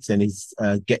Miggs and his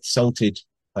Get Salted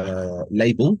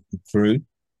label through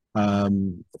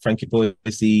Frankie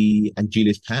Boise and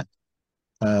Julius Papp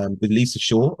with Lisa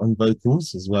Shaw on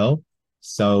vocals as well.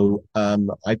 So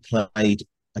I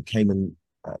came and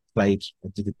played, I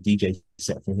did a DJ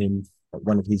set for him at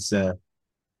one of his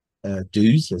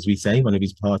do's, as we say, one of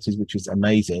his parties, which was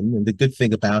amazing. And the good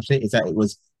thing about it is that it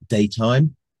was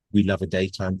daytime. We love a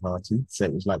daytime party. So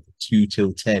it was like 2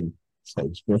 till 10. So it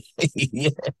was great.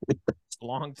 Yeah. A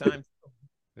long time.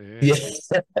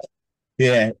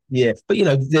 Yeah. Yeah. But,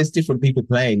 there's different people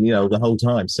playing, the whole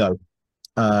time. So,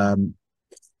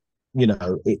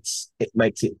 it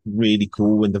makes it really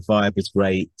cool and the vibe is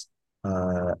great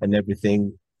and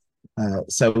everything.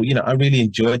 So, I really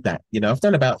enjoyed that. I've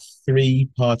done about 3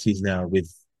 parties now with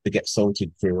the Get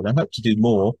Salted crew, and I hope to do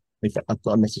more. In fact, I've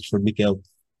got a message from Miguel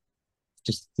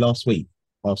just last week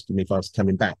asking me if I was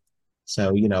coming back.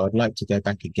 So, I'd like to go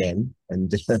back again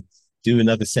and do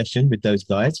another session with those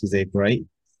guys because they're great.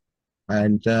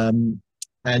 And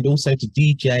also to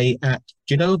DJ do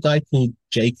you know a guy called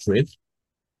Jason Criv?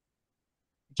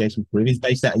 He's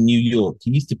based out in New York.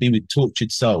 He used to be with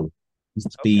Tortured Soul. He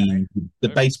used to be the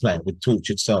bass player with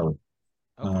Tortured Soul.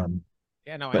 Okay.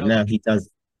 Yeah, no, but now he does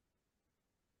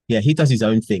his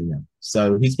own thing now.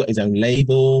 So he's got his own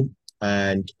label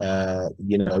and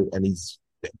and he's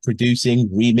producing,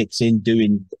 remixing,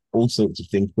 doing all sorts of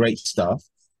things, great stuff.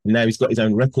 And now he's got his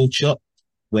own record shop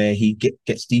where he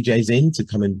gets DJs in to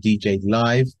come and DJ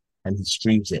live, and he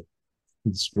streams it.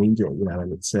 And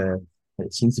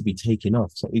it seems to be taking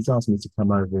off. So he's asked me to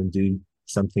come over and do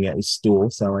something at his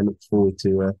store. So I look forward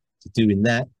to doing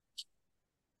that.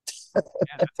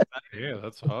 Yeah,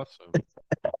 that's awesome.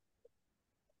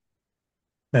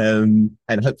 And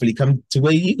hopefully come to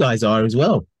where you guys are as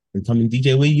well, and come and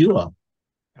DJ where you are.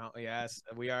 Oh, yes,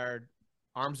 we are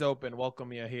arms open,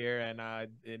 welcome you here, and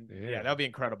that'll be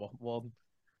incredible.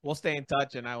 We'll stay in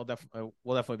touch, and we'll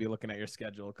definitely be looking at your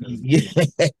schedule because it's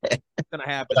gonna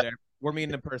happen there. We're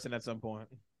meeting in person at some point.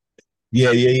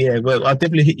 Yeah. Well, I'll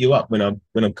definitely hit you up when I'm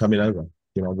coming over.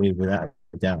 Without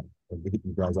a doubt, I'll hit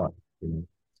you guys up.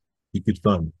 Be good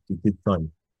fun.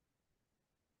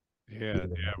 Yeah,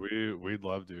 we'd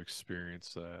love to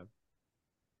experience that.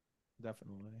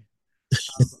 Definitely.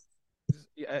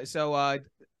 So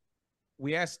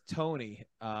we asked Tony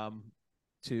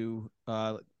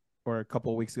or a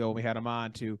couple of weeks ago when we had him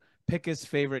on to pick his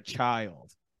favorite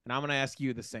child, and I'm going to ask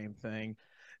you the same thing.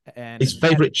 And his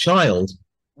favorite child?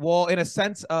 Well, in a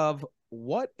sense of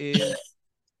what is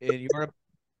in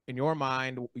your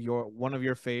mind one of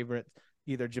your favorite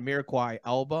either Jamiroquai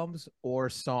albums or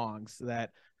songs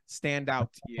that stand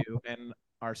out to you and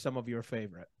are some of your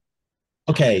favorite?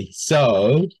 Okay,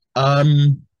 so I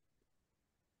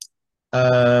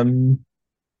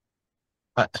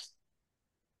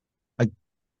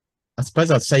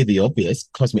suppose I'd say the obvious,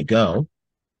 Cosmic Girl.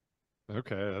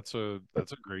 Okay, that's a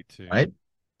great tune. Right.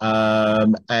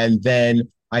 And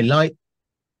then I like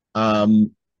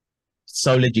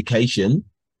Soul Education,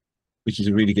 which is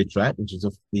a really good track, which is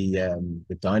off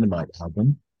the Dynamite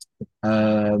album.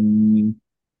 And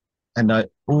I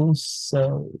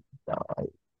also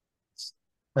like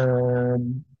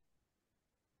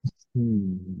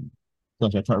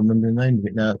gosh, I can't remember the name of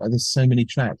it now. There's so many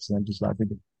tracks, and I'm just like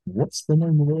thinking, what's the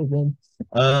name of it again?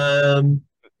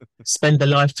 Spend a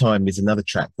Lifetime is another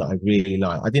track that I really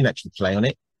like. I didn't actually play on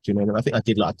it. Do you know? I think I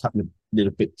did like a couple of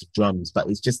little bits of drums, but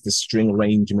it's just the string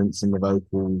arrangements and the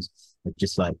vocals are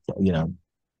just like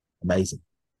amazing.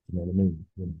 You know what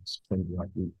I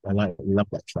mean? Love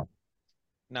that track.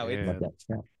 No, love that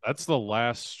track. That's the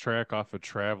last track off of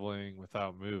Traveling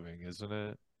Without Moving, isn't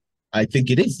it? I think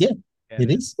it is. Yeah,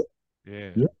 it is.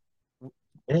 Yeah.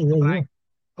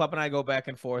 Club and I go back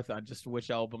and forth on just which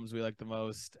albums we like the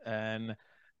most, and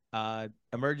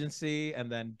Emergency and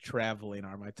then Traveling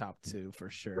are my top 2 for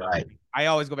sure. Right. I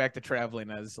always go back to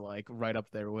Traveling as like right up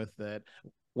there with it.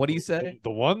 What do you say? The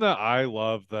one that I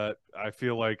love that I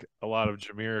feel like a lot of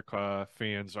Jamiroquai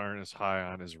fans aren't as high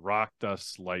on is Rock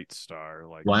Dust Light Star.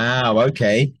 Like, wow.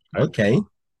 Okay.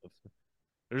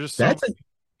 There's just so many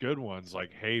good ones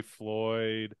like Hey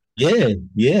Floyd.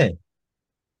 Yeah.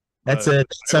 That's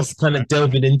us kind of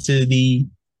delving into the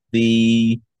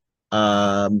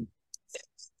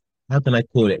how can I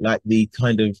call it? Like the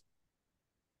kind of,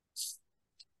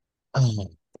 oh,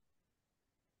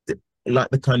 like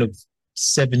the kind of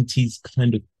 70s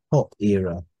kind of pop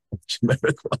era of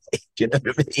Jamiroquai. Do you know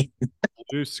what I mean?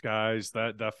 Blue Skies,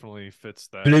 that definitely fits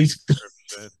that Blue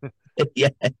description. Yeah,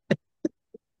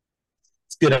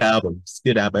 it's a good album. It's a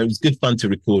good album. It was good fun to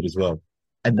record as well.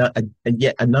 And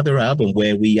yet another album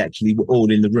where we actually were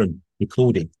all in the room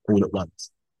recording all at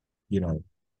once, you know,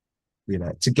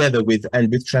 together with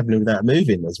Traveling Without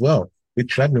Moving as well. With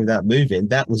Traveling Without Moving,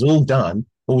 that was all done,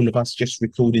 all of us just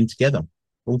recording together.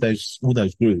 All those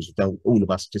grooves, all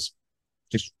of us just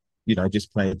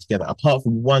playing together. Apart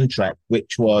from one track,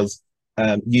 which was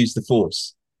Use the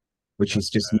Force, which is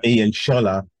just me and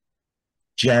Shola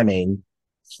jamming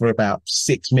for about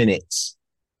 6 minutes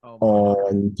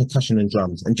on percussion and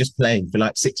drums and just playing for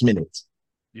like 6 minutes.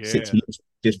 Yeah. 6 minutes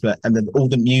just play, and then all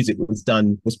the music was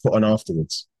put on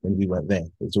afterwards when we weren't there.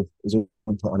 It was all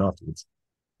put on afterwards.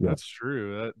 Yeah. That's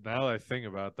true. Now that I think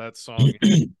about it, that song,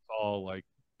 it's all like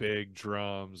big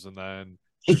drums, and then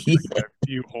there's like a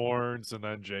few horns, and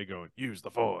then Jay going, "Use the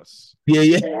force."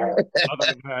 Yeah. Other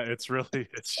than that,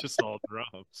 it's just all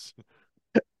drums.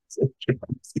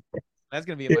 That's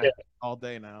gonna be in my head all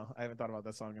day now. I haven't thought about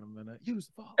that song in a minute. Use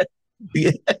the ball.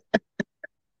 Yeah.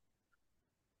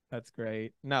 That's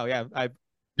great. No, yeah, I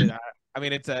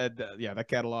mean, the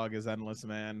catalog is endless,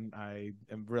 man. I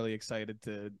am really excited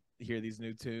to hear these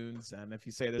new tunes, and if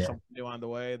you say there's something new on the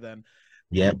way, then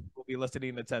we'll be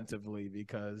listening attentively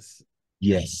because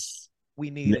yes, we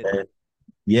need it.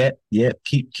 Yeah.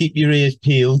 Keep your ears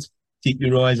peeled. Keep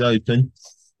your eyes open.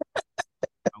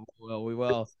 Well, we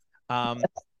will.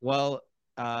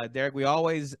 Derrick, we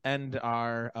always end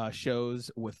our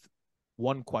shows with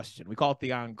one question. We call it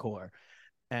the encore,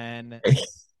 and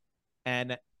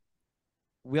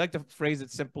we like to phrase it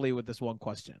simply with this one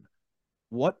question: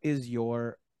 what is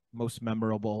your most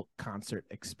memorable concert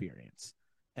experience?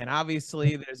 And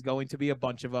obviously, there's going to be a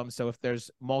bunch of them. So if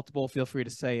there's multiple, feel free to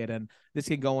say it. And this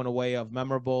can go in a way of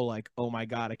memorable, like, oh my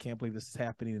God, I can't believe this is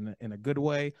happening in a good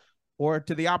way, or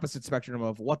to the opposite spectrum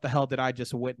of what the hell did I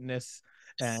just witness?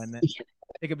 And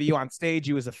it could be you on stage,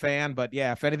 you as a fan. But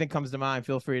yeah, if anything comes to mind,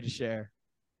 feel free to share.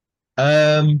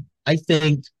 I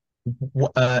think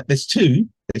there's two.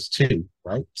 There's two,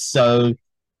 right? So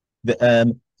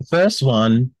the first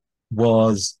one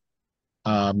was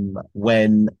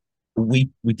when we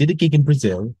did a gig in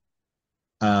Brazil,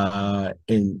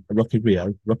 in Rock in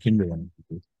Rio,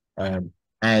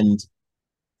 and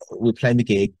we're playing the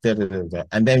gig,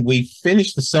 and then we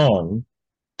finished the song,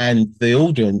 and the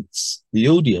audience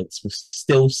was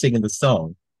still singing the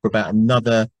song for about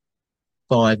another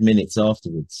 5 minutes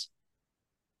afterwards.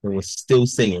 They were still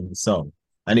singing the song,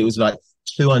 and it was like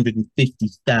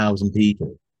 250,000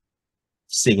 people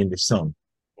singing this song.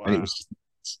 Wow. And it was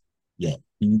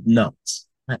nuts,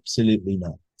 absolutely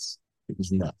nuts. It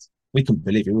was nuts. We couldn't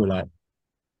believe it. We were like,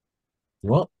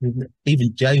 what?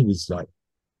 Even Jay was like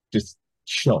just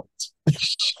shocked.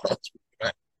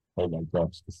 Oh my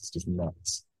gosh, this is just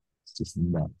nuts. It's just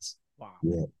nuts. Wow.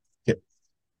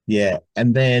 Yeah.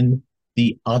 And then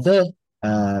the other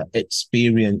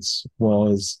experience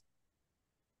was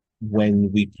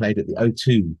when we played at the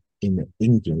O2 in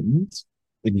England,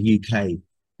 in the UK,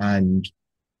 and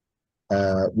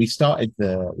we started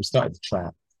the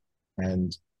track,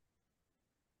 and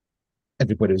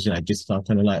everybody was, just kind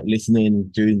of like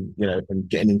listening, doing, and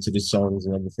getting into the songs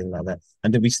and everything like that.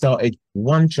 And then we started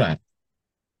one track,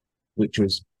 which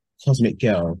was Cosmic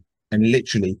Girl, and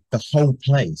literally the whole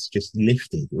place just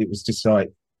lifted. It was just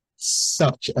like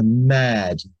such a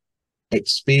mad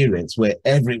experience where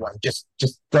everyone just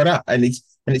got up, and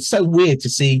it's so weird to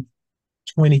see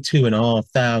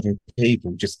 22,500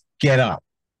 people just get up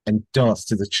and dance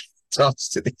to this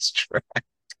track.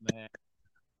 Man.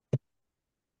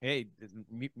 Hey,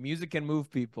 music can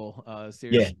move people.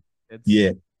 Seriously. It's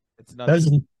nuts.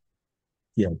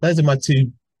 Those are my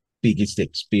two biggest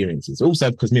experiences.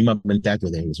 Also, because my mum and dad were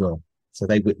there as well, so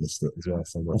they witnessed it as well.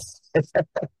 So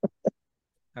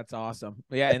that's awesome.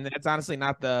 Yeah, and that's honestly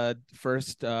not the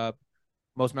first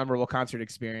most memorable concert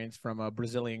experience from a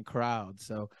Brazilian crowd.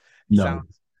 So no.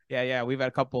 We've had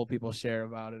a couple of people share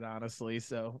about it, honestly.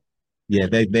 So yeah,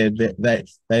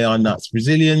 they are nuts.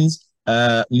 Brazilians,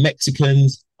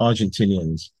 Mexicans,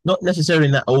 Argentinians. Not necessarily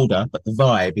in that order, but the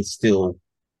vibe is still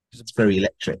it's very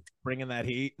electric. Bringing that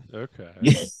heat. Okay.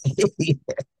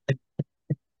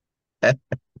 I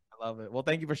love it. Well,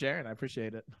 thank you for sharing. I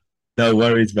appreciate it. No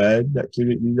worries, man.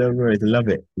 Absolutely no worries. Love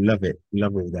it. Love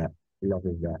that.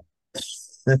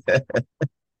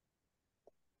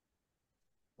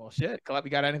 Well, shit. Colette,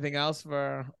 you got anything else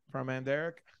for man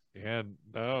Derrick? Yeah,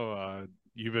 no.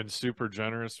 You've been super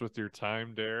generous with your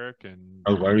time, Derrick, and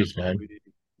No worries, man.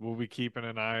 we'll be keeping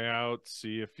an eye out,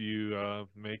 see if you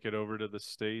make it over to the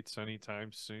States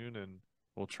anytime soon, and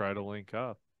we'll try to link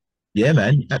up. Yeah,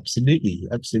 man. Absolutely.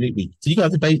 Absolutely. So you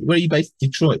guys are based, where are you based?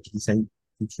 Detroit. Did you say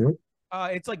Detroit?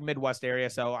 It's like Midwest area,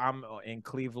 so I'm in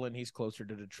Cleveland. He's closer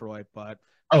to Detroit, but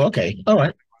Oh, okay. All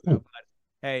right. Cool.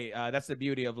 hey, that's the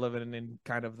beauty of living in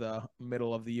kind of the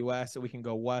middle of the U.S. So we can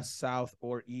go west, south,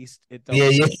 or east. It don't Yeah,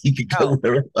 yeah. You could go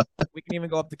wherever. We can even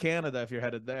go up to Canada if you're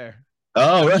headed there.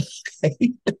 Oh, right.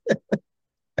 Okay.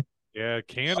 Yeah,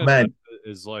 Canada Man.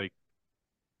 is like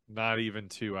not even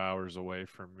 2 hours away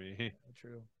from me.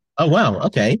 True. Oh, wow.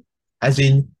 Okay. As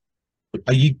in,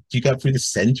 do you go through the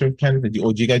center of Canada,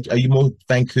 or do you go? Are you more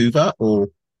Vancouver or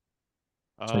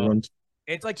Toronto?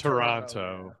 It's like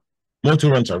Toronto. More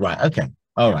Toronto, right? Okay.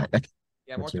 All right. Okay.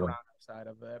 Yeah, more Toronto side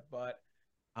of it, but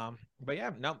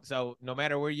yeah, no. So no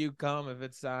matter where you come, if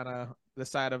it's on the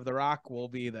side of the rock, we'll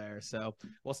be there. So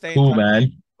we'll stay in Cool, touch.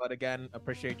 man. But again,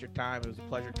 appreciate your time. It was a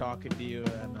pleasure talking to you.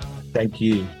 And thank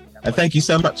you. And thank you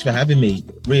so much for having me.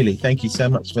 Really, thank you so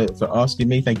much for asking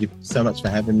me. Thank you so much for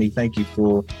having me. Thank you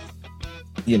for,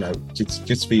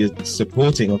 just for your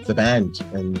supporting of the band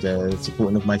and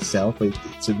supporting of myself.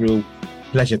 It's a real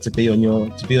pleasure to be on your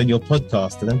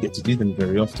podcast. I don't get to do them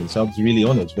very often, so I was really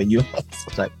honored when you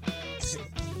asked. Like,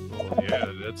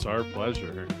 yeah, that's our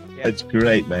pleasure. That's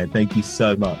great, man. Thank you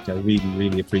so much. I really,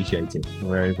 really appreciate it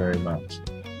very, very much.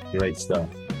 Great stuff.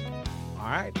 All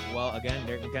right. Well, again,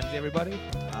 Derrick McKenzie, everybody.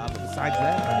 But besides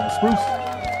that, I'm Spruce.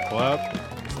 Well,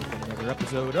 another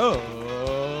episode of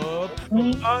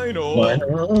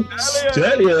Final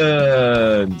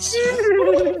Stallions.